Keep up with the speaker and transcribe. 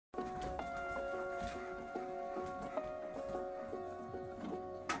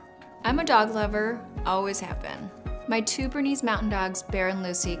I'm a dog lover, always have been. My 2 Bernese mountain dogs, Bear and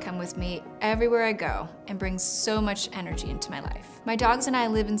Lucy, come with me everywhere I go and bring so much energy into my life. My dogs and I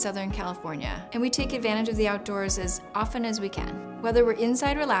live in Southern California, and we take advantage of the outdoors as often as we can. Whether we're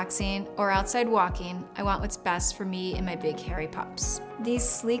inside relaxing or outside walking, I want what's best for me and my big hairy pups. These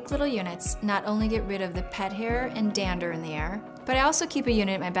sleek little units not only get rid of the pet hair and dander in the air, but I also keep a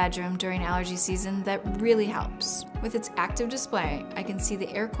unit in my bedroom during allergy season that really helps. With its active display, I can see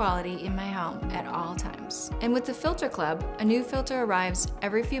the air quality in my home at all times. And with the Filter Club, a new filter arrives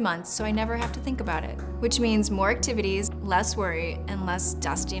every few months, so I never have to think about it, which means more activities, less worry, and less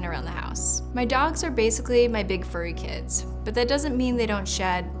dusting around the house. My dogs are basically my big furry kids, but that doesn't mean they don't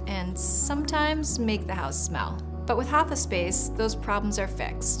shed and sometimes make the house smell. But with HEPA space, those problems are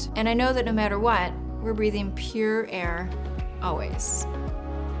fixed. And I know that no matter what, we're breathing pure air always.